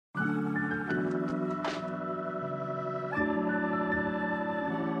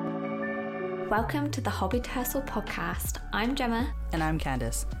Welcome to the Hobby Tussle podcast. I'm Gemma. And I'm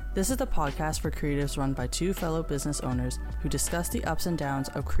Candice. This is the podcast for creatives run by two fellow business owners who discuss the ups and downs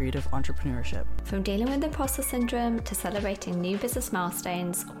of creative entrepreneurship. From dealing with imposter syndrome to celebrating new business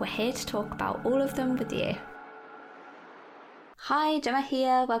milestones, we're here to talk about all of them with you. Hi, Gemma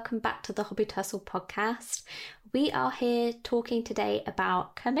here. Welcome back to the Hobby Tussle podcast. We are here talking today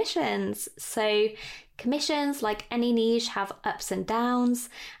about commissions. So commissions, like any niche, have ups and downs,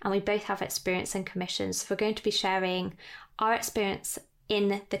 and we both have experience in commissions. So we're going to be sharing our experience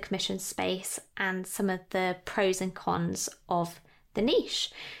in the commission space and some of the pros and cons of the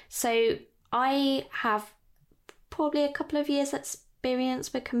niche. So I have probably a couple of years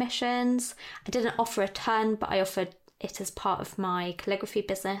experience with commissions. I didn't offer a ton, but I offered it as part of my calligraphy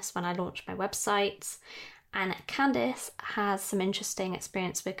business when I launched my website. And Candice has some interesting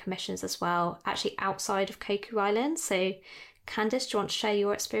experience with commissions as well, actually outside of Koku Island. So Candice, do you want to share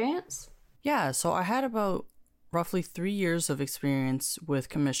your experience? Yeah, so I had about roughly 3 years of experience with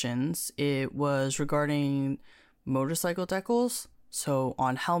commissions. It was regarding motorcycle decals, so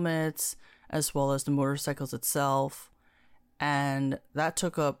on helmets, as well as the motorcycles itself. And that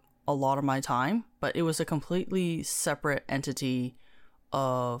took up a lot of my time, but it was a completely separate entity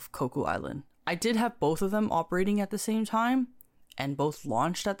of Koku Island. I did have both of them operating at the same time and both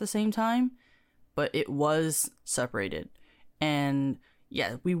launched at the same time, but it was separated. And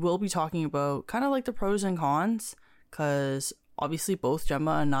yeah, we will be talking about kind of like the pros and cons, because obviously both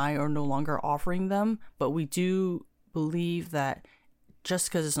Gemma and I are no longer offering them, but we do believe that just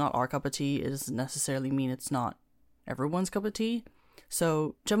because it's not our cup of tea, it doesn't necessarily mean it's not everyone's cup of tea.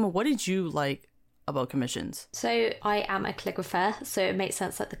 So Gemma, what did you like about commissions? So I am a calligrapher, so it makes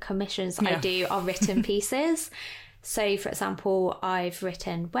sense that the commissions I do are written pieces. So for example, I've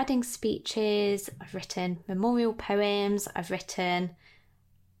written wedding speeches, I've written memorial poems, I've written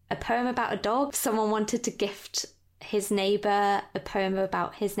a poem about a dog. Someone wanted to gift his neighbour a poem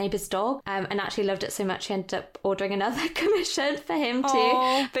about his neighbour's dog, and actually loved it so much he ended up ordering another commission for him too.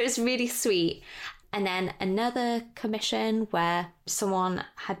 Aww. But it was really sweet. And then another commission where someone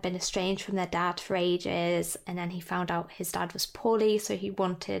had been estranged from their dad for ages, and then he found out his dad was poorly, so he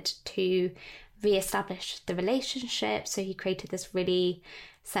wanted to re-establish the relationship. So he created this really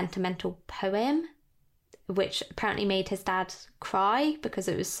sentimental poem, which apparently made his dad cry because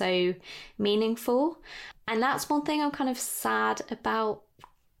it was so meaningful. And that's one thing I'm kind of sad about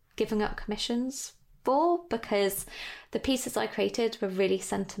giving up commissions for, because the pieces I created were really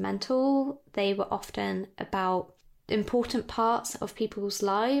sentimental. They were often about important parts of people's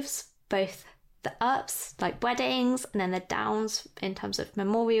lives, both the ups, like weddings, and then the downs in terms of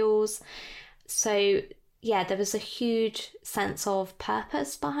memorials. So yeah, there was a huge sense of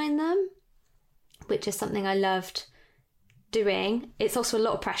purpose behind them, which is something I loved doing. It's also a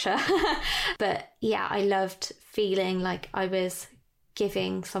lot of pressure, but yeah, I loved feeling like I was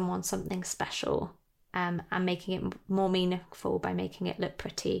giving someone something special. And making it more meaningful by making it look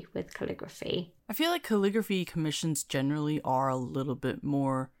pretty with calligraphy. I feel like calligraphy commissions generally are a little bit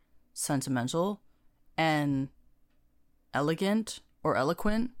more sentimental and elegant or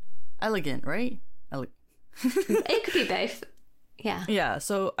eloquent. Elegant, right? It could be both. Yeah. Yeah,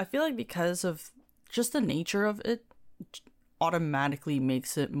 so I feel like because of just the nature of it, automatically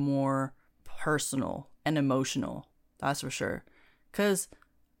makes it more personal and emotional. That's for sure. Because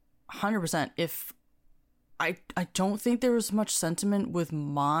 100%, if I don't think there was much sentiment with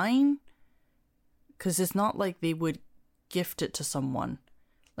mine, because it's not like they would gift it to someone.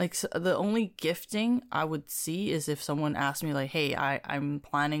 Like, so the only gifting I would see is if someone asked me like, hey, I'm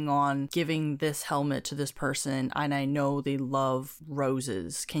planning on giving this helmet to this person and I know they love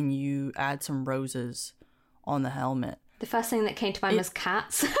roses. Can you add some roses on the helmet? The first thing that came to mind was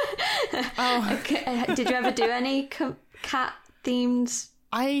cats. Oh. Okay. Did you ever do any cat themed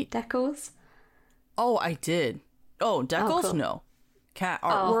decals? Oh, I did. Oh, decals? Oh, cool. No. Cat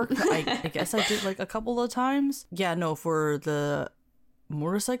artwork? Oh. I guess I did like a couple of times. Yeah, no, for the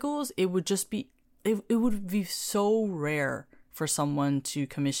motorcycles, it would just be, it would be so rare for someone to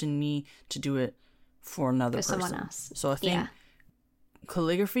commission me to do it for another person. Someone else. So I think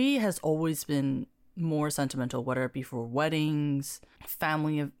calligraphy has always been more sentimental, whether it be for weddings,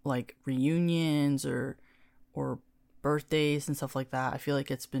 family like reunions, or birthdays and stuff like that. I feel like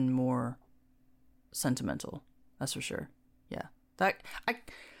it's been more sentimental, that's for sure. Yeah,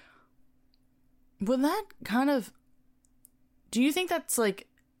 do you think that's like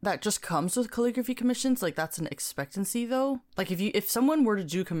that just comes with calligraphy commissions? Like that's an expectancy though? Like if someone were to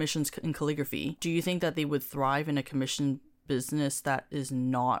do commissions in calligraphy, do you think that they would thrive in a commission business that is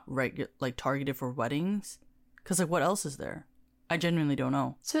not like targeted for weddings? Because like what else is there? I genuinely don't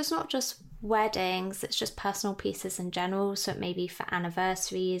know. So it's not just weddings, it's just personal pieces in general. So it may be for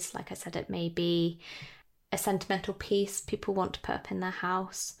anniversaries. Like I said, it may be a sentimental piece people want to put up in their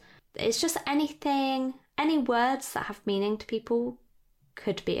house. It's just anything, any words that have meaning to people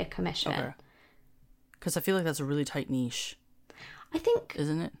could be a commission. Okay. Because I feel like that's a really tight niche. I think,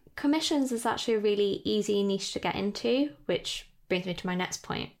 isn't it? Commissions is actually a really easy niche to get into, which brings me to my next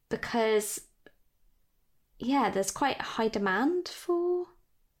point. Because, yeah, there's quite a high demand for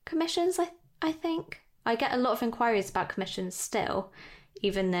commissions, I think. I get a lot of inquiries about commissions still,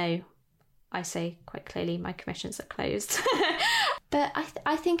 even though I say quite clearly my commissions are closed. But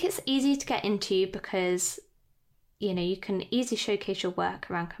I think it's easy to get into because, you know, you can easily showcase your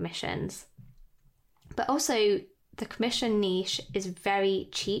work around commissions. But also, the commission niche is very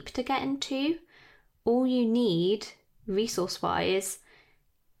cheap to get into. All you need, resource-wise,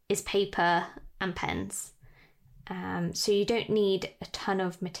 is paper and pens. So you don't need a ton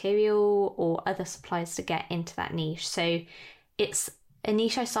of material or other supplies to get into that niche. So it's a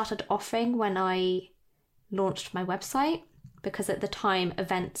niche I started offering when I launched my website, because at the time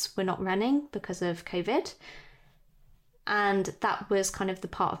events were not running because of COVID. And that was kind of the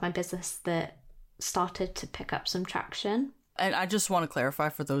part of my business that started to pick up some traction. And I just want to clarify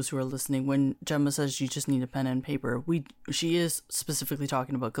for those who are listening, when Gemma says you just need a pen and paper, she is specifically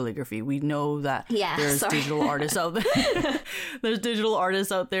talking about calligraphy. We know that there's digital artists out there. There's digital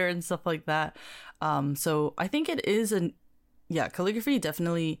artists out there and stuff like that. So I think it is calligraphy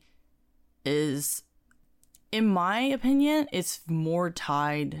definitely is, in my opinion, it's more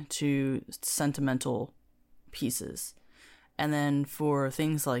tied to sentimental pieces. And then for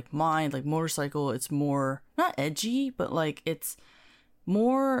things like mine, like motorcycle, it's more, not edgy, but like it's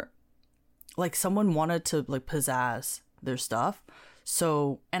more like someone wanted to like pizzazz their stuff.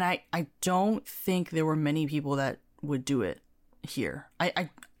 So, and I don't think there were many people that would do it here. I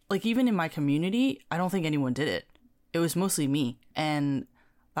like, even in my community, I don't think anyone did it. It was mostly me. And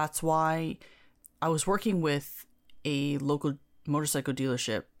that's why I was working with a local motorcycle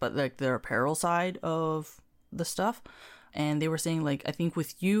dealership, but like their apparel side of the stuff. And they were saying, like, I think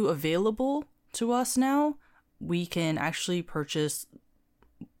with you available to us now, we can actually purchase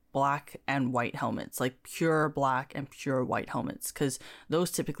black and white helmets, like pure black and pure white helmets, because those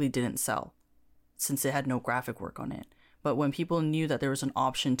typically didn't sell since it had no graphic work on it. But when people knew that there was an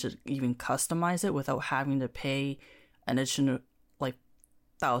option to even customize it without having to pay an additional, like,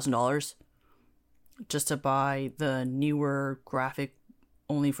 $1,000 just to buy the newer graphic,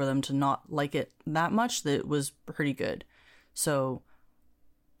 only for them to not like it that much, that was pretty good. So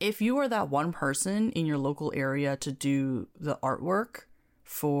if you are that one person in your local area to do the artwork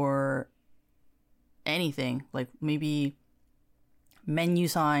for anything, like maybe menu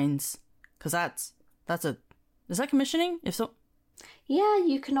signs, because is that commissioning? If so, yeah,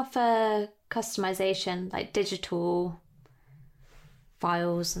 you can offer customization, like digital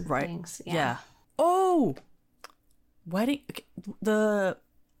files and things. Yeah. Oh, the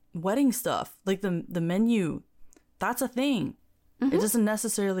wedding stuff, like the menu. That's a thing. Mm-hmm. It doesn't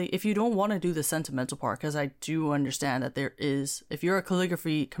necessarily, if you don't want to do the sentimental part, because I do understand that there is, if you're a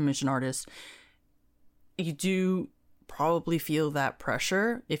calligraphy commission artist, you do probably feel that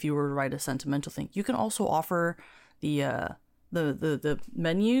pressure if you were to write a sentimental thing. You can also offer the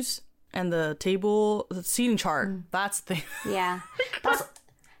menus and the table, the seating chart. That's the thing. Yeah.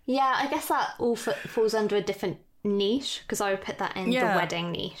 I guess that all falls under a different niche, because I would put that in the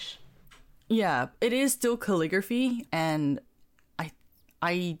wedding niche. Yeah, it is still calligraphy, and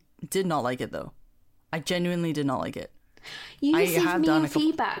I did not like it, though. I genuinely did not like it. You received mean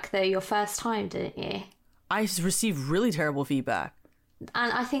feedback, though, your first time, didn't you? I received really terrible feedback.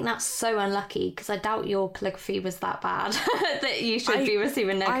 And I think that's so unlucky, because I doubt your calligraphy was that bad that you should be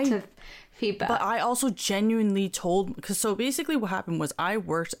receiving negative feedback. But I also genuinely told, because so basically what happened was I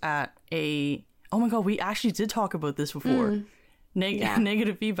worked at oh my god, we actually did talk about this before.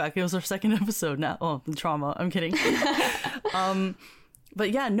 Negative feedback. It was our second episode now. Oh, the trauma. I'm kidding.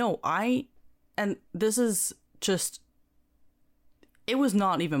 But yeah, no, and this is just, it was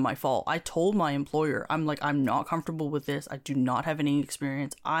not even my fault. I told my employer, I'm like, I'm not comfortable with this. I do not have any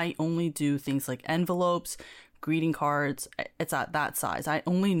experience. I only do things like envelopes, greeting cards. It's at that size. I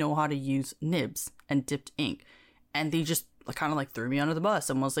only know how to use nibs and dipped ink. And they just kind of like threw me under the bus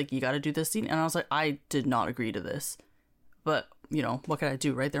and was like, you got to do this scene. And I was like, I did not agree to this. But, you know, what could I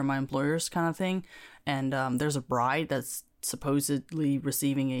do, right? They're my employers kind of thing. And there's a bride that's supposedly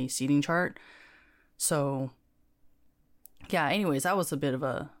receiving a seating chart. So, yeah, anyways, that was a bit of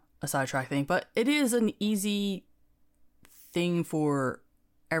a sidetrack thing. But it is an easy thing for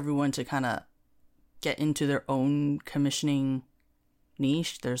everyone to kind of get into their own commissioning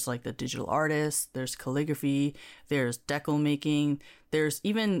niche. There's like the digital artist, there's calligraphy, there's decal making, there's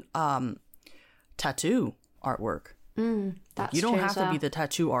even tattoo artwork. That's you don't true have as to be well. the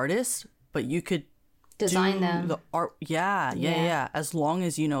tattoo artist, but you could Design do them. the art. Yeah. As long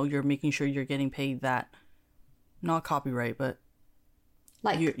as, you know, you're making sure you're getting paid that, not copyright, but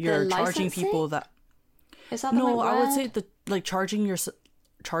Like you're the charging licensing? people that. Is that the No, right I would word? say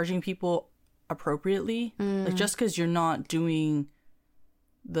charging people appropriately. Like, just because you're not doing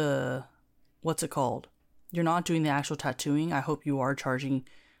the, what's it called? You're not doing the actual tattooing. I hope you are charging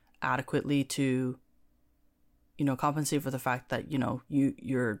adequately to, you know, compensate for the fact that, you know,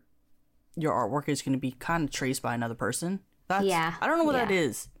 your artwork is going to be kind of traced by another person. That's, Yeah, I don't know what yeah. that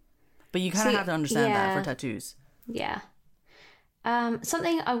is, but you kind of See, have to understand that yeah. for tattoos. Yeah.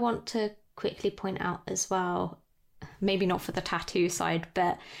 Something I want to quickly point out as well, maybe not for the tattoo side,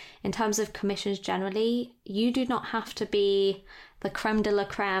 but in terms of commissions generally, you do not have to be the creme de la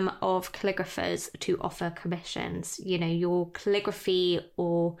creme of calligraphers to offer commissions. You know, your calligraphy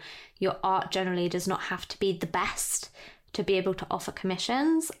or your art generally does not have to be the best to be able to offer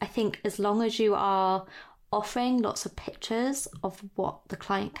commissions. I think as long as you are offering lots of pictures of what the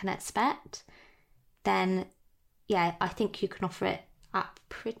client can expect, then yeah, I think you can offer it at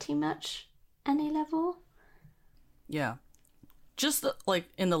pretty much any level. Yeah. Just like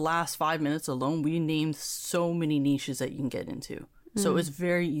in the last 5 minutes alone, we named so many niches that you can get into. So it's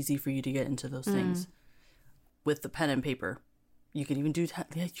very easy for you to get into those things with the pen and paper. You could even do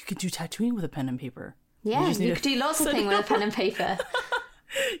you could do tattooing with a pen and paper. Yeah, just need you to could do lots of set things it with a up. pen and paper.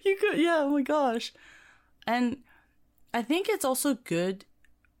 You could, yeah, oh my gosh. And I think it's also good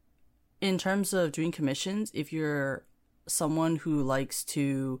in terms of doing commissions if you're someone who likes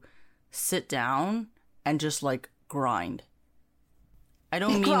to sit down and just like grind. I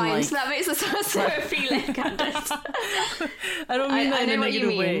don't mean Grind, like that makes it sound so appealing, Candace. I don't mean that I in a know what you negative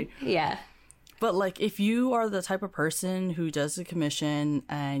mean. way. Yeah. But like if you are the type of person who does a commission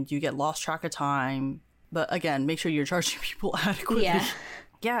and you get lost track of time, but again, make sure you're charging people adequately. Yeah.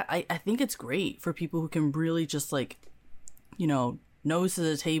 Yeah, I think it's great for people who can really just like, you know, nose to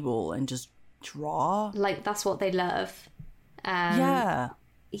the table and just draw. Like, that's what they love. Yeah.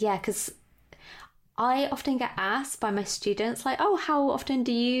 Yeah, because I often get asked by my students, like, oh, how often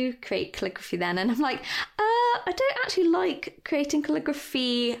do you create calligraphy then? And I'm like, I don't actually like creating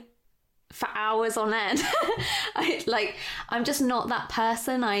calligraphy for hours on end. I'm just not that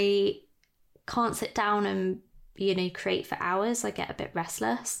person. I can't sit down and, you know, create for hours. I get a bit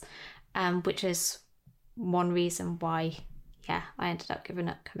restless, which is one reason why, yeah, I ended up giving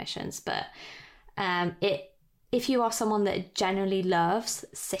up commissions. But if you are someone that genuinely loves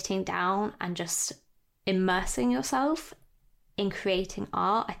sitting down and just immersing yourself in creating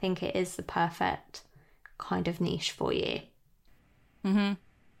art, I think it is the perfect kind of niche for you.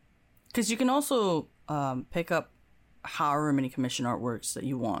 Because you can also pick up however many commission artworks that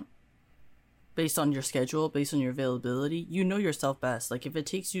you want. Based on your schedule, based on your availability, you know yourself best. Like if it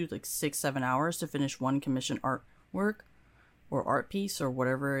takes you like 6-7 hours to finish one commission artwork or art piece or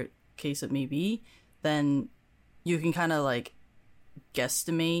whatever case it may be, then you can kind of like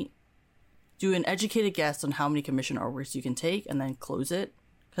guesstimate, do an educated guess on how many commission artworks you can take and then close it.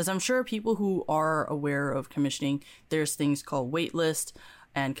 Because I'm sure people who are aware of commissioning, there's things called waitlist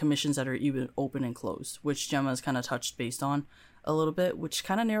and commissions that are even open and closed, which Gemma's kind of touched based on a little bit, which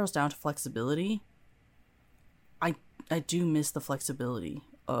kind of narrows down to flexibility. I do miss the flexibility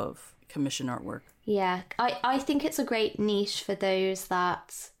of commission artwork. Yeah, I think it's a great niche for those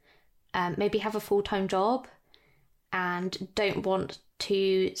that maybe have a full-time job and don't want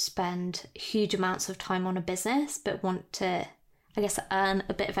to spend huge amounts of time on a business, but want to, I guess, earn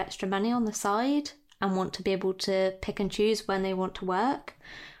a bit of extra money on the side and want to be able to pick and choose when they want to work.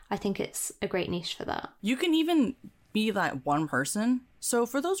 I think it's a great niche for that. You can even be that one person. So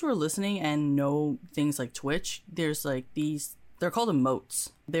for those who are listening and know things like Twitch, there's like these, they're called emotes.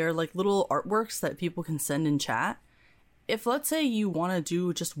 They're like little artworks that people can send in chat. If let's say you want to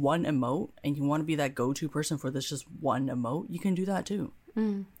do just one emote and you want to be that go-to person for this just one emote, you can do that too.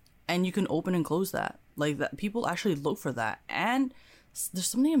 And you can open and close that. Like that, people actually look for that. And there's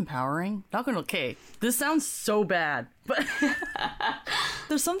something empowering. Okay, this sounds so bad, but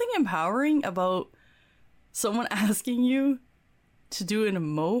there's something empowering about someone asking you to do an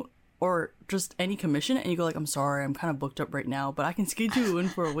emote or just any commission and you go like, I'm sorry, I'm kind of booked up right now, but I can schedule you in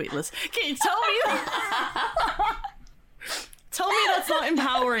for a wait list. Okay, tell me tell me that's not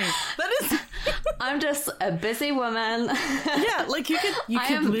empowering. That is I'm just a busy woman. yeah, like you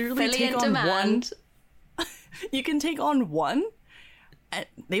could literally take on one. You can take on one and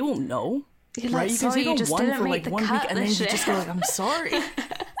they won't know. You're right? like, sorry, you just didn't for make like the 1 cut week, and then this you year. just go like, I'm sorry.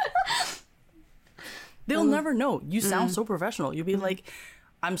 They'll never know. You sound so professional. You'll be like,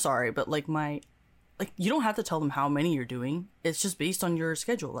 I'm sorry, but like you don't have to tell them how many you're doing. It's just based on your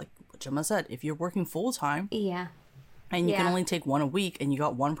schedule. Like what Gemma said, if you're working full time, Yeah. and you can only take one a week, and you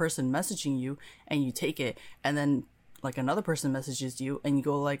got one person messaging you, and you take it, and then like another person messages you, and you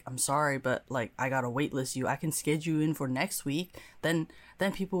go like, I'm sorry, but like I gotta waitlist you. I can schedule you in for next week. Then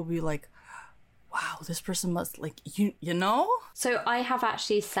people will be like, wow, this person must like you know. So I have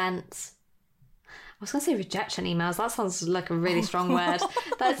actually sent, I was going to say rejection emails. That sounds like a really strong word.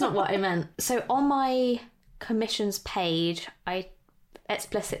 That's not what I meant. So on my commissions page, I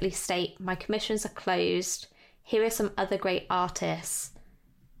explicitly state my commissions are closed. Here are some other great artists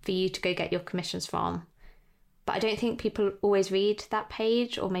for you to go get your commissions from. But I don't think people always read that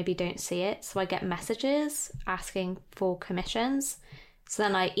page or maybe don't see it. So I get messages asking for commissions. So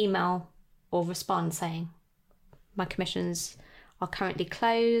then I email or respond saying my commissions are currently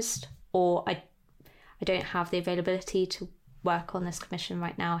closed, or I don't have the availability to work on this commission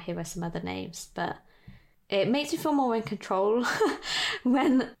right now. Here are some other names. But it makes me feel more in control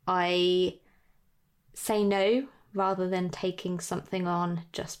when I say no rather than taking something on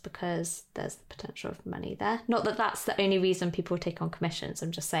just because there's the potential of money there. Not that that's the only reason people take on commissions.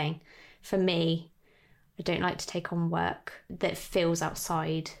 I'm just saying, for me, I don't like to take on work that feels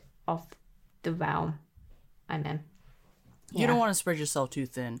outside of the realm I'm in. You don't want to spread yourself too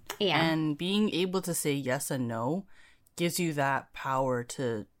thin. Yeah. And being able to say yes and no gives you that power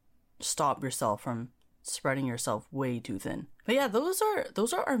to stop yourself from spreading yourself way too thin. But yeah, those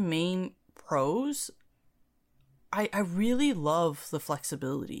are our main pros. I really love the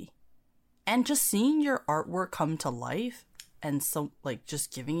flexibility. And just seeing your artwork come to life and so like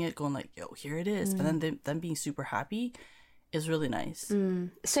just giving it, going like, yo, here it is. And then them being super happy is really nice.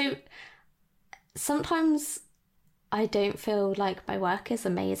 So sometimes I don't feel like my work is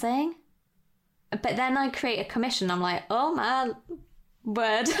amazing. But then I create a commission. I'm like, oh my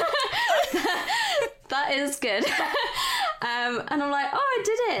word. That is good. And I'm like, oh, I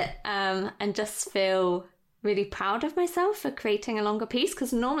did it. And just feel really proud of myself for creating a longer piece,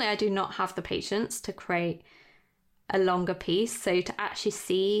 because normally I do not have the patience to create a longer piece. So to actually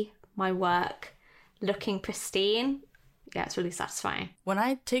see my work looking pristine, yeah, it's really satisfying. When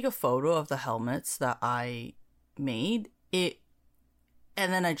I take a photo of the helmets that I made, and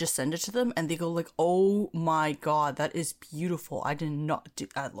then I just send it to them and they go like, oh my god, that is beautiful. I did not do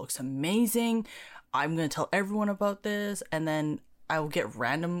that. Looks amazing. I'm gonna tell everyone about this. And then I will get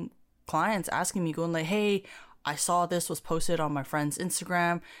random clients asking me, going like, hey, I saw this was posted on my friend's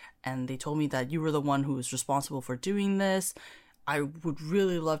Instagram and they told me that you were the one who was responsible for doing this. I would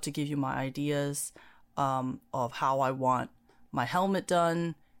really love to give you my ideas of how I want my helmet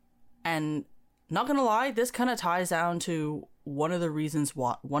done. And not gonna lie, this kind of ties down to one of the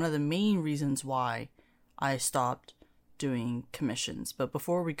main reasons why I stopped doing commissions. But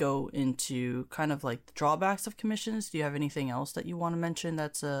before we go into kind of like the drawbacks of commissions, do you have anything else that you want to mention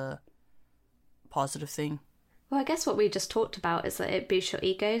that's a positive thing? Well, I guess what we just talked about is that it boosts your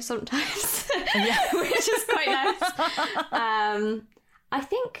ego sometimes, which is quite nice. I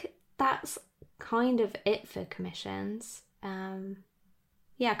think that's kind of it for commissions.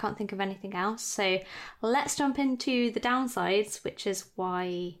 Yeah, I can't think of anything else. So let's jump into the downsides, which is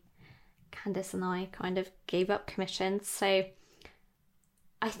why Candice and I kind of gave up commissions. So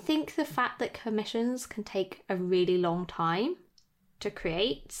I think the fact that commissions can take a really long time to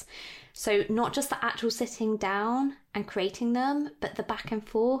create. So not just the actual sitting down and creating them, but the back and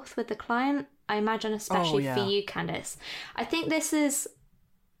forth with the client. I imagine especially for you, Candice. I think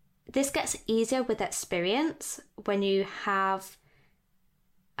this gets easier with experience when you have,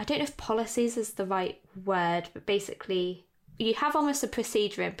 I don't know if policies is the right word, but basically you have almost a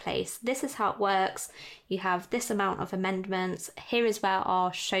procedure in place. This is how it works. You have this amount of amendments. Here is where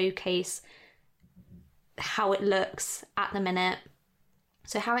I'll showcase how it looks at the minute.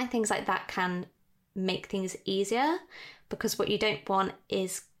 So having things like that can make things easier, because what you don't want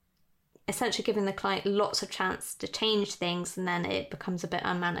is essentially giving the client lots of chance to change things and then it becomes a bit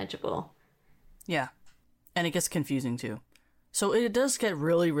unmanageable. Yeah. And it gets confusing too. So it does get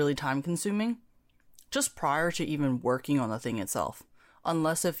really, really time consuming just prior to even working on the thing itself.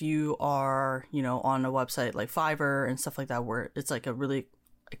 Unless if you are, on a website like Fiverr and stuff like that, where it's like a really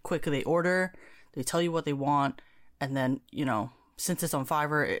quick, they order, they tell you what they want, and then, since it's on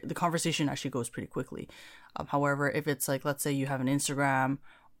Fiverr, the conversation actually goes pretty quickly. However, if it's like, let's say you have an Instagram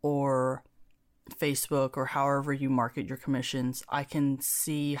or Facebook or however you market your commissions, I can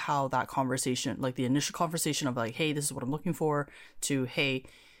see how that conversation, like the initial conversation of like, hey, this is what I'm looking for, to, hey,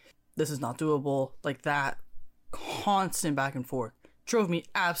 this is not doable. Like that constant back and forth drove me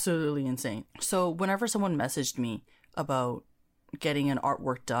absolutely insane. So whenever someone messaged me about getting an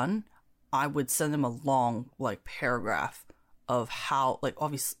artwork done, I would send them a long like paragraph of how, like,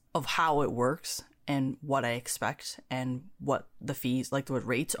 obviously of how it works and what I expect and what the fees, like what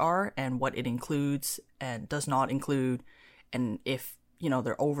rates are and what it includes and does not include, and if, you know,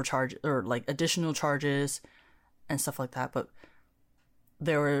 they're overcharged or like additional charges and stuff like that. But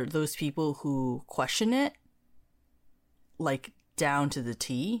there are those people who question it like down to the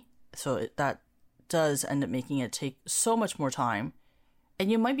T, so that does end up making it take so much more time.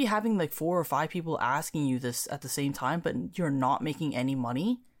 And you might be having like 4 or 5 people asking you this at the same time, but you're not making any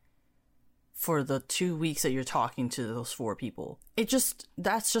money for the 2 weeks that you're talking to those 4 people.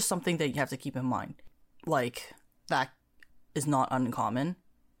 That's just something that you have to keep in mind. Like, that is not uncommon.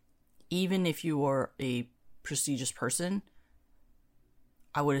 Even if you are a prestigious person,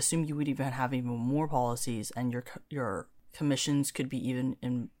 I would assume you would even have even more policies, and your commissions could be even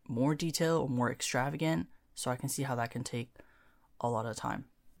in more detail or more extravagant. So I can see how that can take a lot of time.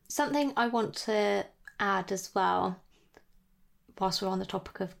 Something I want to add as well, whilst we're on the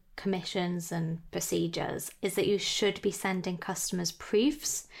topic of commissions and procedures, is that you should be sending customers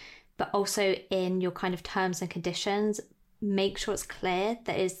proofs, but also in your kind of terms and conditions, make sure it's clear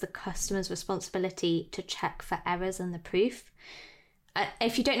that it is the customer's responsibility to check for errors in the proof.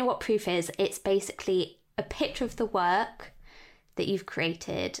 If you don't know what proof is, it's basically a picture of the work that you've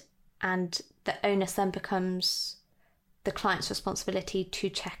created, and the onus then becomes the client's responsibility to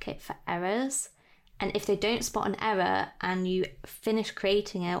check it for errors. And if they don't spot an error and you finish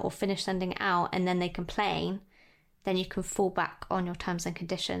creating it or finish sending it out and then they complain, then you can fall back on your terms and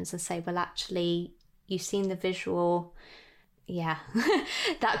conditions and say, well, actually, you've seen the visual. Yeah,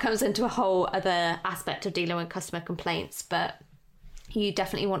 that comes into a whole other aspect of dealing with customer complaints, but you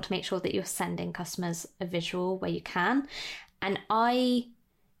definitely want to make sure that you're sending customers a visual where you can. And I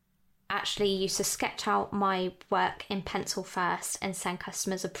actually used to sketch out my work in pencil first and send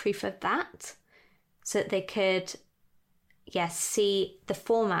customers a proof of that so that they could, see the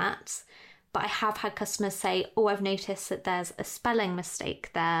formats. But I have had customers say, oh, I've noticed that there's a spelling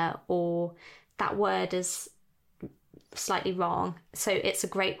mistake there, or that word is slightly wrong. So it's a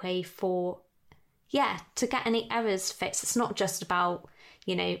great way to get any errors fixed. It's not just about,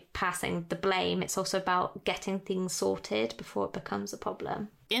 passing the blame. It's also about getting things sorted before it becomes a problem.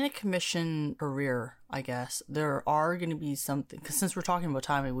 In a commission career, I guess, there are going to be something, because since we're talking about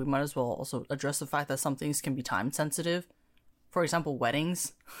timing, we might as well also address the fact that some things can be time sensitive. For example,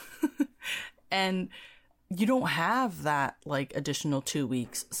 weddings. And you don't have that like additional 2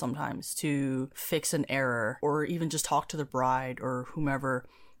 weeks sometimes to fix an error or even just talk to the bride or whomever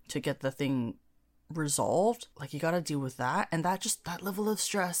to get the thing resolved. Like, you got to deal with that, and that level of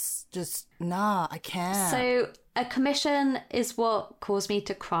stress, I can't. So a commission is what caused me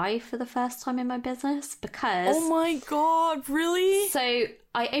to cry for the first time in my business, because oh my god, really? So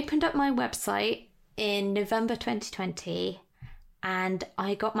I opened up my website in November 2020 and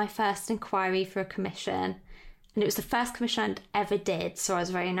I got my first inquiry for a commission, and it was the first commission I'd ever did, so I was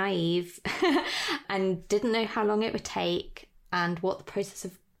very naive and didn't know how long it would take and what the process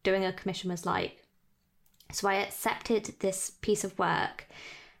of doing a commission was like. So I accepted this piece of work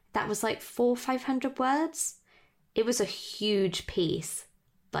that was like 400-500 words. It was a huge piece,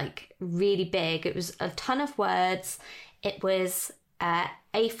 like really big. It was a ton of words. It was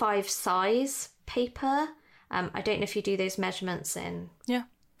A5 size paper. I don't know if you do those measurements in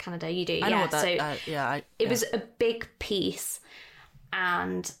Canada. You do, I know what that, so it was a big piece,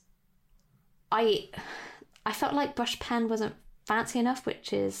 and I felt like brush pen wasn't fancy enough,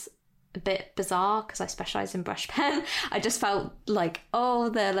 which is a bit bizarre because I specialise in brush pen. I just felt like,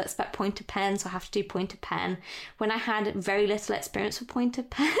 let's spec pointer pen, so I have to do pointer pen when I had very little experience with pointer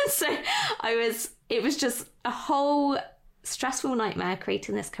pen. So it was just a whole stressful nightmare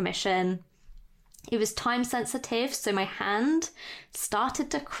creating this commission. It was time sensitive, so my hand started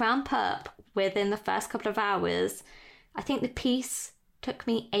to cramp up within the first couple of hours. I think the piece took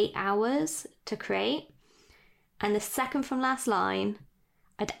me 8 hours to create, and the second from last line,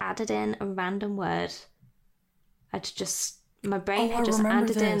 I'd added in a random word. My brain had just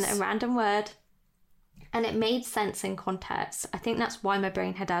added in a random word, and it made sense in context. I think that's why my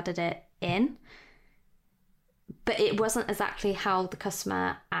brain had added it in, but it wasn't exactly how the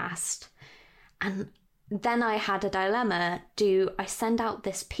customer asked. And then I had a dilemma. Do I send out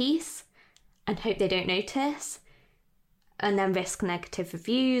this piece and hope they don't notice, and then risk negative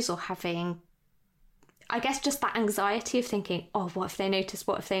reviews or having, I guess, just that anxiety of thinking, what if they notice?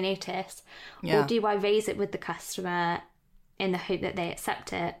 What if they notice? Yeah. Or do I raise it with the customer in the hope that they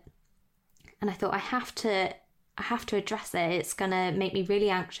accept it? And I thought, I have to address it. It's going to make me really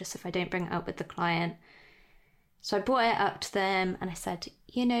anxious if I don't bring it up with the client. So I brought it up to them and I said,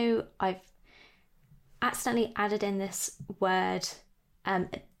 I've accidentally added in this word.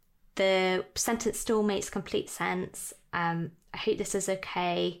 The sentence still makes complete sense. I hope this is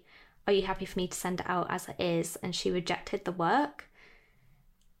okay. Are you happy for me to send it out as it is? And she rejected the work.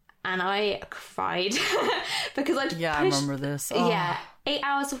 And I cried because I remember this. Oh. Yeah, 8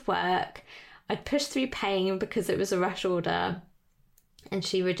 hours of work. I'd pushed through pain because it was a rush order, and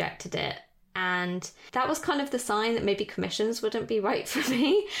she rejected it. And that was kind of the sign that maybe commissions wouldn't be right for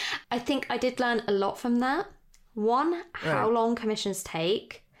me. I think I did learn a lot from that. One, how long commissions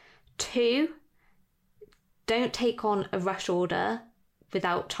take. Two, don't take on a rush order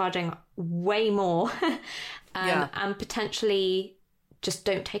without charging way more. And potentially just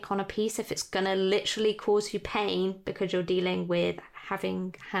don't take on a piece if it's going to literally cause you pain because you're dealing with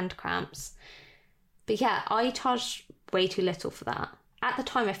having hand cramps. But yeah, I charged way too little for that. At the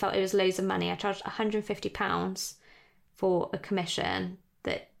time, I felt it was loads of money. I charged £150 for a commission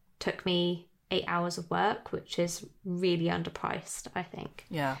that took me 8 hours of work, which is really underpriced, I think.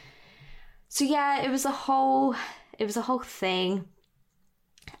 Yeah. So yeah, it was a whole thing.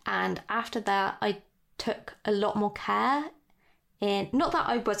 And after that, I took a lot more care in, not that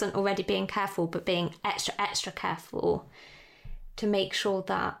I wasn't already being careful, but being extra careful to make sure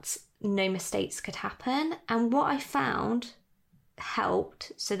that no mistakes could happen. And what I found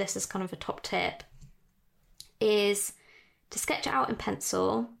helped, so this is kind of a top tip, is to sketch it out in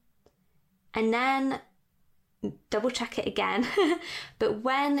pencil and then double check it again. But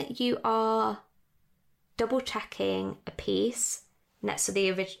when you are double checking a piece next to the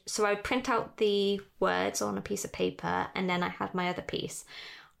original, so I would print out the words on a piece of paper and then I had my other piece.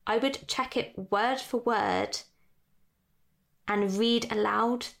 I would check it word for word and read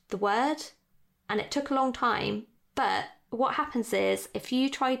aloud the word, and it took a long time. But what happens is if you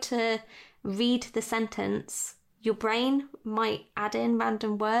try to read the sentence, your brain might add in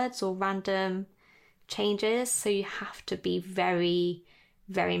random words or random changes, so you have to be very,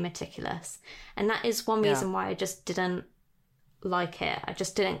 very meticulous. And that is one reason why I just didn't like it. I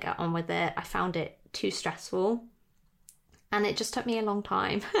just didn't get on with it. I found it too stressful and it just took me a long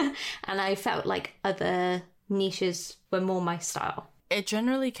time. And I felt like other niches were more my style. It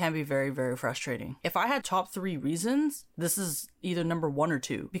generally can be very, very frustrating. If I had top 3 reasons, this is either number 1 or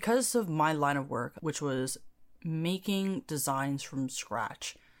 2. Because of my line of work, which was making designs from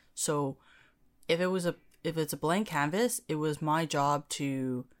scratch. So if it's a blank canvas, it was my job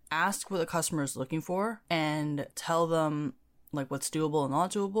to ask what the customer is looking for and tell them like what's doable and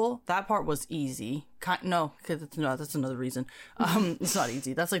not doable. That part was easy. No, that's another reason. It's not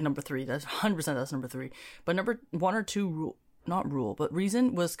easy. That's like number 3. That's 100%. That's number 3. But number 1 or 2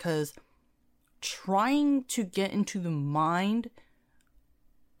 reason was because trying to get into the mind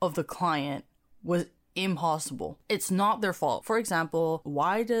of the client was impossible. It's not their fault. For example,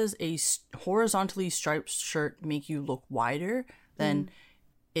 why does a horizontally striped shirt make you look wider than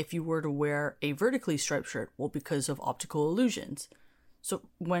if you were to wear a vertically striped shirt? Well, because of optical illusions. So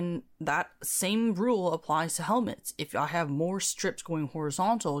when that same rule applies to helmets, if I have more strips going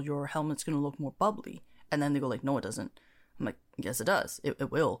horizontal, your helmet's going to look more bubbly. And then they go like, no, it doesn't. I'm like, yes, it does.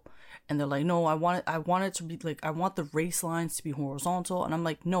 It will. And they're like, no, I want it to be like, I want the race lines to be horizontal. And I'm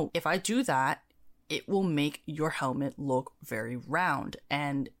like, no, if I do that, it will make your helmet look very round.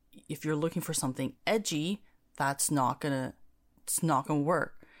 And if you're looking for something edgy, it's not gonna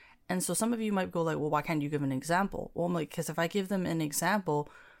work. And so some of you might go like, well, why can't you give an example? Well, I'm like, because if I give them an example,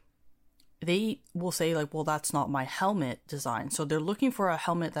 they will say like, well, that's not my helmet design. So they're looking for a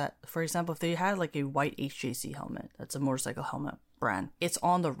helmet that, for example, if they had like a white HJC helmet, that's a motorcycle helmet brand, it's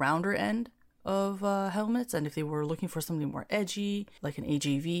on the rounder end of helmets. And if they were looking for something more edgy, like an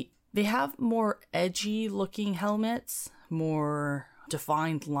AJV, they have more edgy looking helmets, more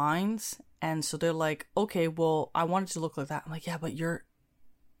defined lines. And so they're like, okay, well, I want it to look like that. I'm like, yeah, but your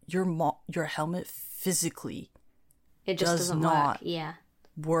helmet physically, it just doesn't not work. Yeah.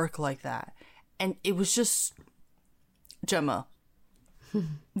 Work like that. And it was just, Gemma,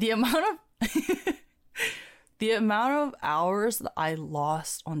 the amount of hours that I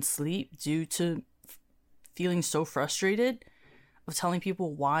lost on sleep due to feeling so frustrated of telling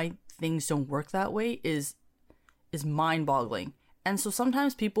people why things don't work that way is mind-boggling. And so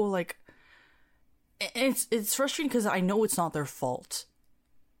sometimes people like, it's frustrating because I know it's not their fault.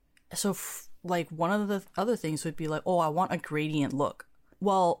 So like one of the other things would be like, oh, I want a gradient look.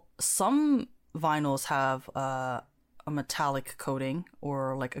 Well, some vinyls have a metallic coating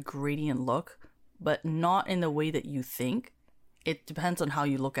or like a gradient look, but not in the way that you think. it depends on how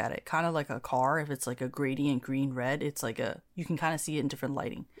you look at it. Kind of like a car, if it's like a gradient green red, it's like you can kind of see it in different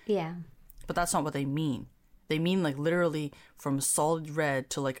lighting. Yeah. But that's not what they mean. They mean like literally from solid red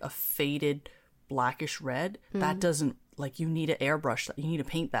to like a faded blackish red. That doesn't, like, you need to airbrush that. You need to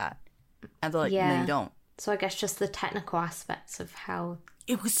paint that. And they're like, no, you don't. So I guess just the technical aspects of how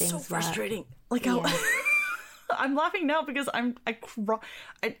it was so frustrating. Work. Like how I'm laughing now because I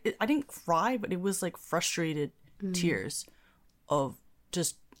didn't cry, but it was like frustrated tears of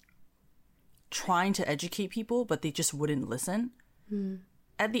just trying to educate people, but they just wouldn't listen.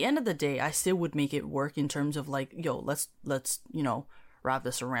 At the end of the day, I still would make it work in terms of like, yo, let's wrap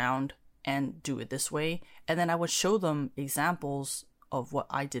this around and do it this way. And then I would show them examples of what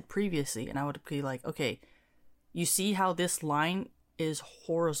I did previously, and I would be like, okay, you see how this line is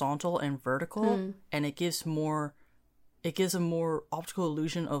horizontal and vertical, and it gives a more optical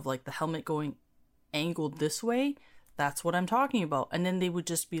illusion of like the helmet going angled this way. That's what I'm talking about. And then they would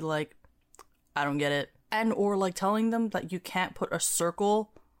just be like, I don't get it. And or like telling them that you can't put a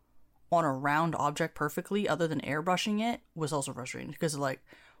circle on a round object perfectly other than airbrushing it was also frustrating, because like,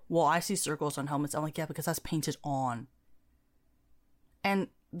 well, I see circles on helmets. I'm like, yeah, because that's painted on. And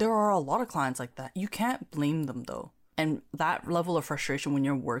there are a lot of clients like that. You can't blame them though. And that level of frustration, when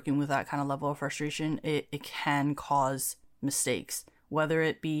you're working with that kind of level of frustration, it can cause mistakes, whether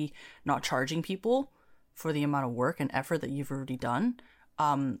it be not charging people for the amount of work and effort that you've already done.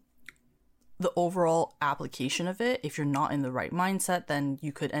 The overall application of it, if you're not in the right mindset, then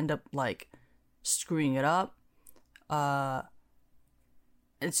you could end up like screwing it up.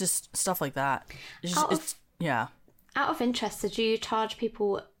 It's just stuff like that. Yeah. Out of interest, did you charge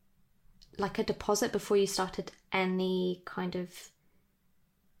people like a deposit before you started any kind of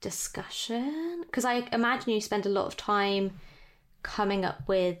discussion? Because I imagine you spend a lot of time coming up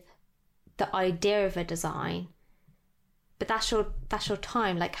with the idea of a design, but that's your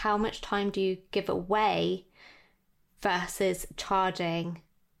time. Like, how much time do you give away versus charging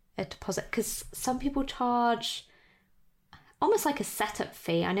a deposit? Because some people charge almost like a setup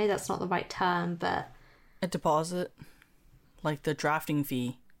fee. I know that's not the right term, but a deposit, like the drafting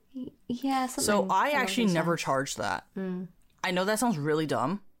fee. Yeah. So I actually never charged that. I know that sounds really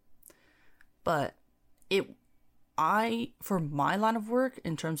dumb, but for my line of work,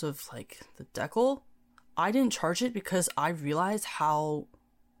 in terms of like the decal, I didn't charge it because I realized how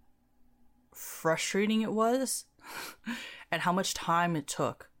frustrating it was and how much time it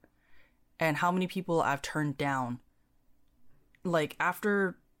took and how many people I've turned down. Like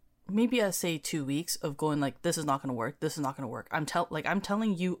after maybe I say 2 weeks of going like, this is not going to work. This is not going to work. I'm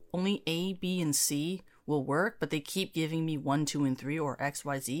telling you only A, B, and C will work, but they keep giving me 1, 2, and 3 or X,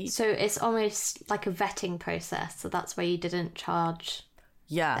 Y, Z. So it's almost like a vetting process. So that's why you didn't charge.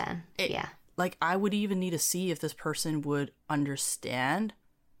 Yeah. Then. Like I would even need to see if this person would understand,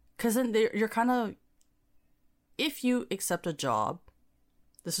 because then you're kind of, if you accept a job,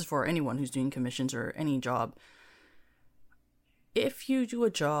 this is for anyone who's doing commissions or any job. If you do a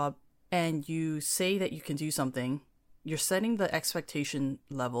job and you say that you can do something, you're setting the expectation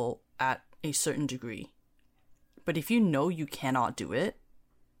level at a certain degree. But if you know you cannot do it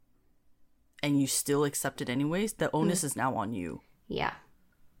and you still accept it anyways, the onus is now on you. Yeah.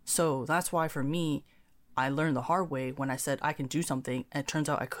 So that's why for me, I learned the hard way when I said I can do something and it turns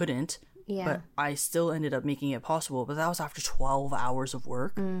out I couldn't. Yeah. But I still ended up making it possible. But that was after 12 hours of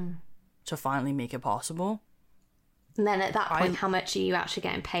work to finally make it possible. And then at that point, how much are you actually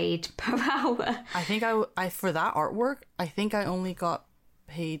getting paid per hour? I think I for that artwork, I think I only got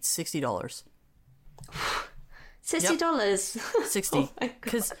paid $60. $60? 60.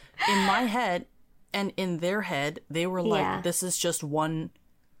 Because in my head and in their head, they were like, this is just one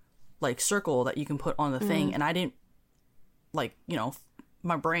like circle that you can put on the thing. And I didn't, like, you know,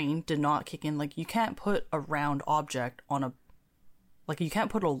 my brain did not kick in. Like, you can't put a round object on a, like, you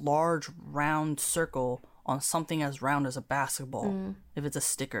can't put a large round circle on something as round as a basketball. If it's a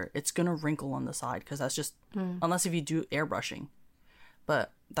sticker, it's gonna wrinkle on the side, because that's just unless if you do airbrushing.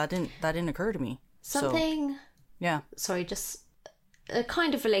 But that didn't occur to me. Something. So, yeah. Sorry, just a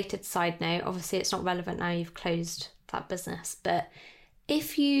kind of related side note. Obviously, it's not relevant now. You've closed that business, but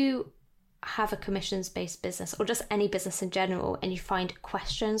if you have a commissions-based business or just any business in general, and you find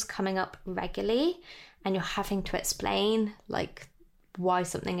questions coming up regularly, and you're having to explain like why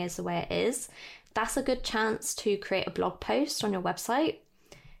something is the way it is, that's a good chance to create a blog post on your website,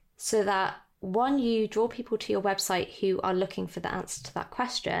 so that one, you draw people to your website who are looking for the answer to that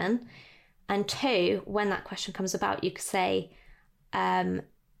question, and two, when that question comes about, you could say, blah,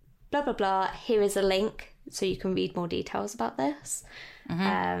 blah, blah, here is a link so you can read more details about this.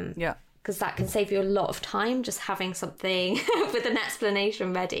 Yeah. because that can save you a lot of time just having something with an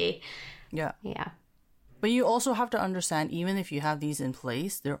explanation ready. Yeah. Yeah. But you also have to understand, even if you have these in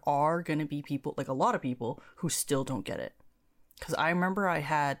place, there are going to be people, like a lot of people, who still don't get it. Because I remember I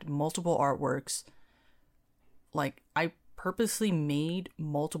had multiple artworks. Like, I purposely made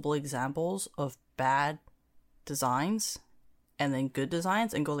multiple examples of bad designs and then good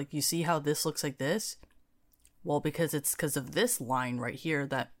designs and go like, you see how this looks like this? Well, because it's because of this line right here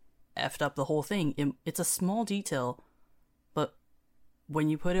that effed up the whole thing. It's a small detail, but when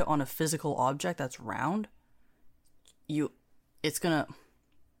you put it on a physical object that's round, it's gonna,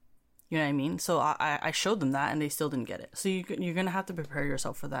 you know what I mean? So I showed them that and they still didn't get it. So you're gonna have to prepare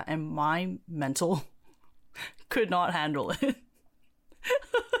yourself for that. And my mental could not handle it.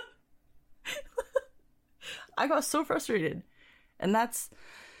 I got so frustrated. And that's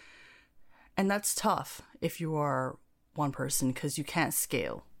tough if you are one person, because you can't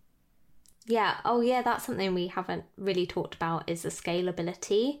scale. Yeah. Oh, yeah. That's something we haven't really talked about, is the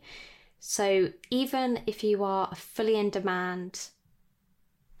scalability. So even if you are a fully in demand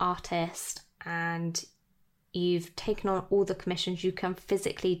artist and you've taken on all the commissions you can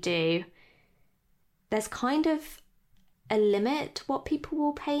physically do, there's kind of a limit to what people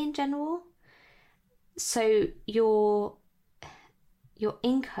will pay in general. So your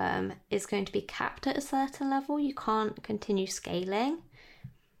income is going to be capped at a certain level. You can't continue scaling.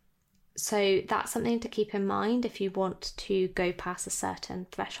 So that's something to keep in mind if you want to go past a certain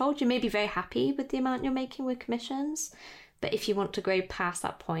threshold. You may be very happy with the amount you're making with commissions, but if you want to grow past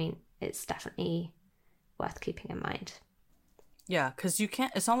that point, it's definitely worth keeping in mind. Yeah, because you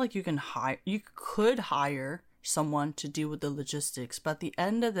can't, it's not like you could hire someone to deal with the logistics, but at the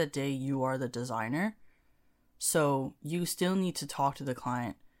end of the day, you are the designer. So you still need to talk to the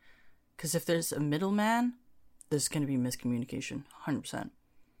client. Because if there's a middleman, there's going to be miscommunication, 100%.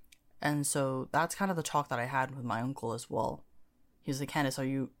 And so that's kind of the talk that I had with my uncle as well. He was like,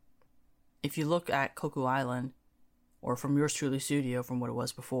 Candice, if you look at Coco Island, or from Yours Truly Studio, from what it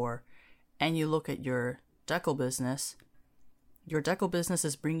was before, and you look at your decal business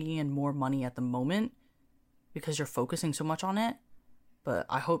is bringing in more money at the moment because you're focusing so much on it. But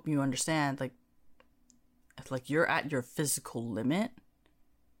I hope you understand, like you're at your physical limit.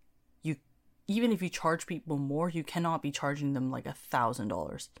 Even if you charge people more, you cannot be charging them like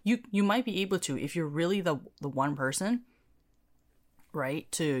 $1,000. You might be able to if you're really the one person, right,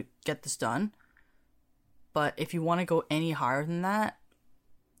 to get this done. But if you want to go any higher than that,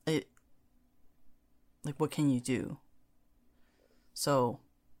 what can you do? So,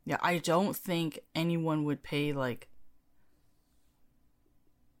 yeah, I don't think anyone would pay like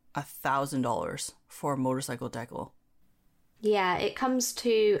 $1,000 for a motorcycle decal. Yeah, it comes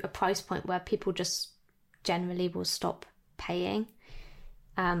to a price point where people just generally will stop paying,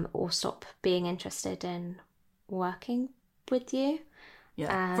 or stop being interested in working with you.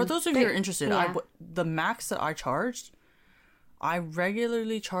 Yeah. For those of you who are interested, yeah. The max that I charged, I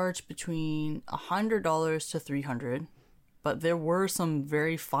regularly charge between $100 to $300, but there were some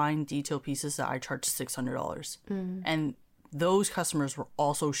very fine detail pieces that I charged $600. And those customers were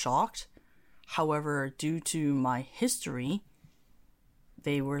also shocked. However, due to my history,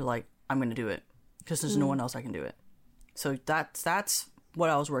 they were like, I'm going to do it because there's no one else I can do it. So that's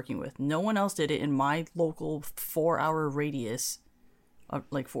what I was working with. No one else did it in my local 4-hour radius,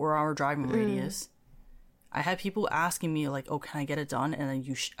 4-hour driving radius. I had people asking me like, oh, can I get it done? And then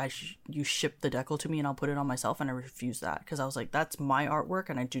you ship the decal to me and I'll put it on myself. And I refused that because I was like, that's my artwork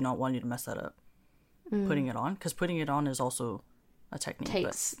and I do not want you to mess that up. Putting it on, because putting it on is also a technique.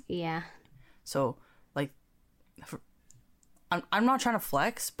 Yeah. So, I'm not trying to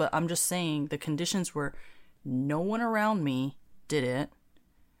flex, but I'm just saying the conditions were no one around me did it.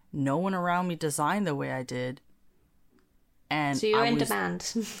 No one around me designed the way I did. And so you're in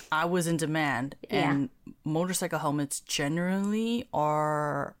demand. I was in demand. Yeah. And motorcycle helmets generally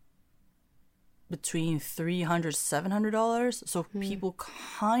are between $300 $700. So people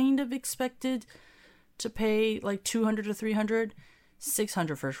kind of expected to pay like $200 to $300.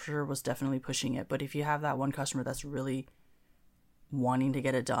 $600 for sure was definitely pushing it. But if you have that one customer that's really wanting to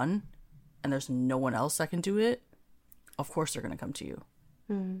get it done and there's no one else that can do it, of course they're going to come to you.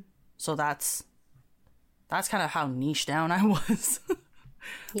 So that's kind of how niche down I was.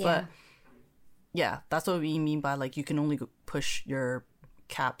 Yeah. But yeah, that's what we mean by like you can only push your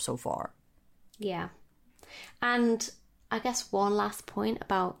cap so far. Yeah. And I guess one last point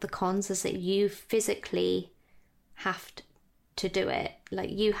about the cons is that you physically have to do it. Like,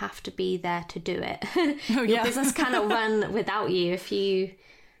 you have to be there to do it. Your business cannot run without you. If you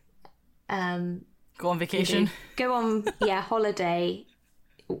go on vacation, go on holiday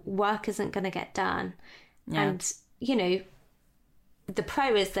work isn't going to get done. Yeah. And, you know, the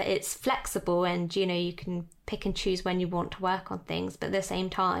pro is that it's flexible and, you know, you can pick and choose when you want to work on things. But at the same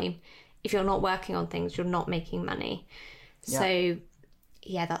time, if you're not working on things, you're not making money. Yeah. So,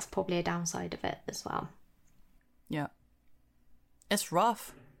 yeah, that's probably a downside of it as well. Yeah. It's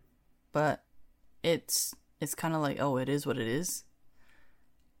rough, but it's kind of like, oh, it is what it is.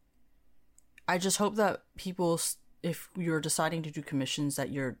 I just hope that people, if you're deciding to do commissions,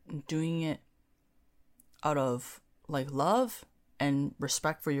 that you're doing it out of like love and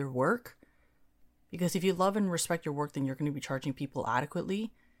respect for your work. Because if you love and respect your work, then you're going to be charging people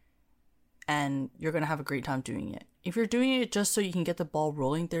adequately and you're going to have a great time doing it. If you're doing it just so you can get the ball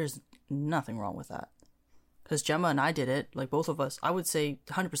rolling, there's nothing wrong with that. Because Gemma and I did it, like both of us, I would say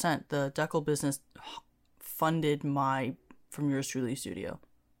 100% the Decal business funded my From Yours Truly studio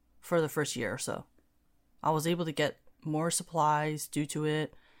for the first year or so. I was able to get more supplies due to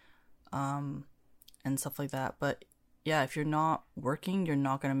it, and stuff like that. But yeah, if you're not working, you're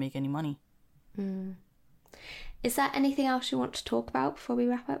not going to make any money. Mm. Is there anything else you want to talk about before we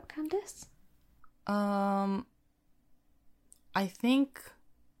wrap up, Candice? I think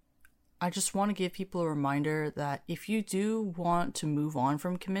I just want to give people a reminder that if you do want to move on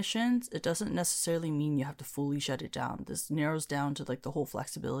from commissions, it doesn't necessarily mean you have to fully shut it down. This narrows down to like the whole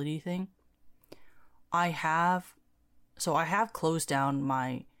flexibility thing. I have closed down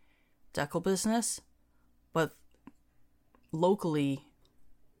my Decal business, but locally,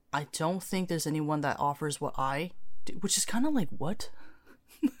 I don't think there's anyone that offers what I do, which is kind of like, what?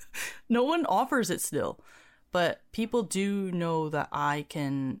 No one offers it still. But people do know that I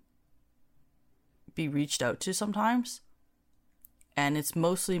can be reached out to sometimes. And it's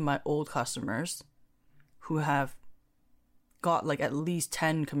mostly my old customers who have got like at least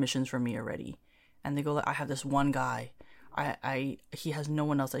 10 commissions from me already. And they go like, I have this one guy. He has no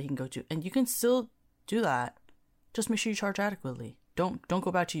one else that he can go to. And you can still do that. Just make sure you charge adequately. Don't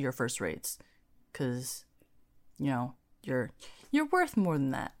go back to your first rates. Because, you know, you're worth more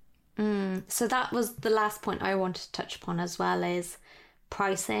than that. So that was the last point I wanted to touch upon as well, is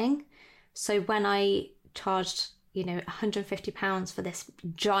pricing. So when I charged, you know, £150 for this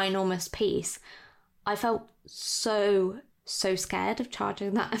ginormous piece, I felt so scared of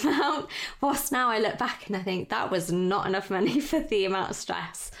charging that amount. Whilst now I look back and I think that was not enough money for the amount of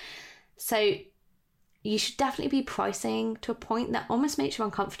stress. So you should definitely be pricing to a point that almost makes you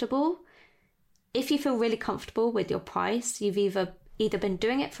uncomfortable. If you feel really comfortable with your price, you've either been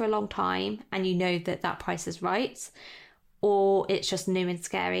doing it for a long time and you know that price is right, or it's just new and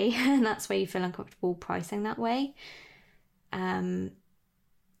scary and that's where you feel uncomfortable pricing that way. Did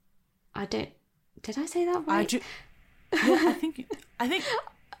I say that right? Yeah, I think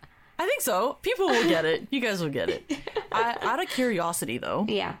so. People will get it. You guys will get it. Out of curiosity though.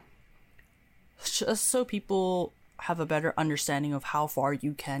 Yeah. Just so people have a better understanding of how far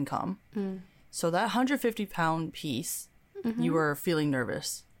you can come. So that £150 piece, you were feeling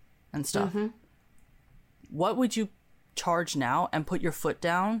nervous and stuff. What would you charge now and put your foot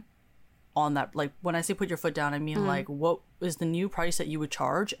down on that? Like, when I say put your foot down, I mean like, what is the new price that you would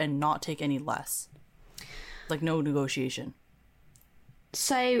charge and not take any less? Like, no negotiation.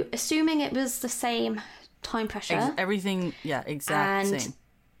 So assuming it was the same time pressure, everything, yeah, exactly same.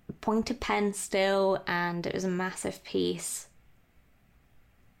 Pointed pen still, and it was a massive piece.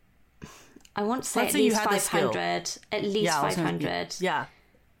 I want to say at least 500. At least 500. Yeah.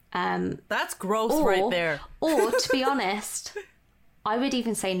 That's growth right there. Or, to be honest, I would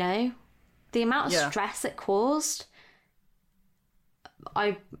even say no. The amount of stress it caused,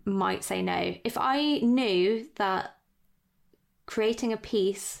 I might say no. If I knew that creating a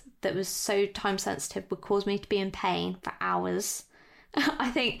piece that was so time sensitive would cause me to be in pain for hours,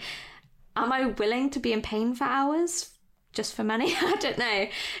 I think, am I willing to be in pain for hours just for money? I don't know.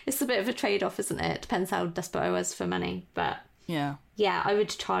 It's a bit of a trade-off, isn't it? It depends how desperate I was for money. But yeah, I would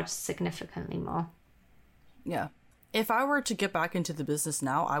charge significantly more. Yeah. If I were to get back into the business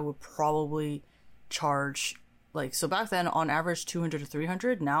now, I would probably charge, like, so back then on average 200 to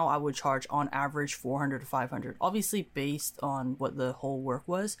 300. Now I would charge on average 400 to 500. Obviously based on what the whole work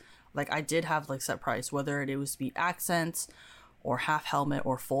was. Like, I did have like set price, whether it was be accents or half helmet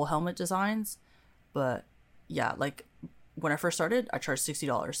or full helmet designs. But yeah, like when I first started, I charged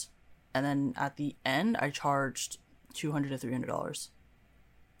 $60. And then at the end, I charged $200 to $300.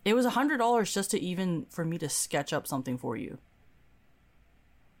 It was $100 just to even for me to sketch up something for you.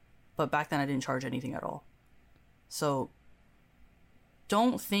 But back then I didn't charge anything at all. So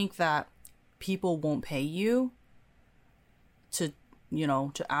don't think that people won't pay you to, you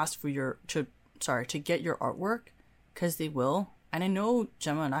know, to ask for your, to get your artwork, because they will. And I know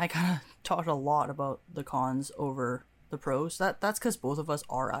Gemma and I kind of talked a lot about the cons over the pros. That's because both of us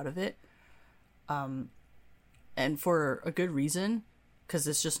are out of it. And for a good reason, because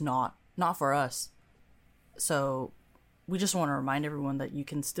it's just not for us. So we just want to remind everyone that you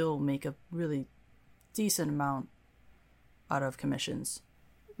can still make a really decent amount out of commissions.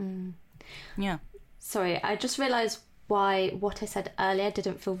 Yeah. Sorry, I just realised why what I said earlier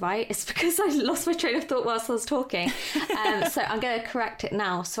didn't feel right. It's because I lost my train of thought whilst I was talking. So I'm going to correct it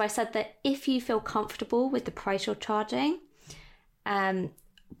now. So I said that if you feel comfortable with the price you're charging,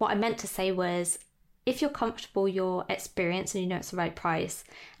 what I meant to say was if you're comfortable your experience and you know it's the right price.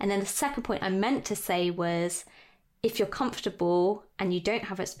 And then the second point I meant to say was if you're comfortable and you don't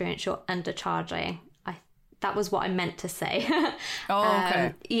have experience, you're undercharging. That was what I meant to say. Oh,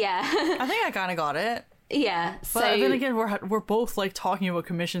 okay. Yeah. I think I kind of got it. Yeah. But then again, we're both like talking about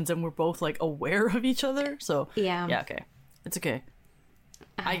commissions and we're both like aware of each other. So yeah, okay. It's okay.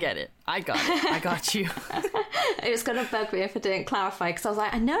 I get it. I got it. I got you. It was going to bug me if I didn't clarify because I was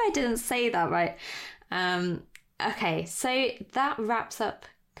like, I know I didn't say that right. Okay, so that wraps up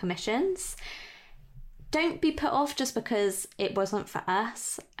commissions. Don't be put off just because it wasn't for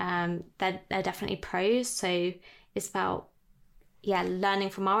us. They're definitely pros. So it's about,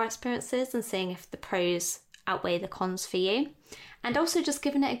 learning from our experiences and seeing if the pros outweigh the cons for you. And also just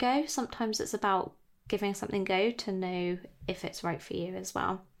giving it a go. Sometimes it's about giving something a go to know if it's right for you as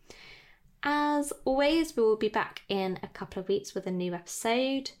well. As always, we will be back in a couple of weeks with a new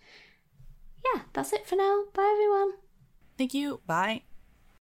episode. Yeah, that's it for now. Bye, everyone. Thank you. Bye.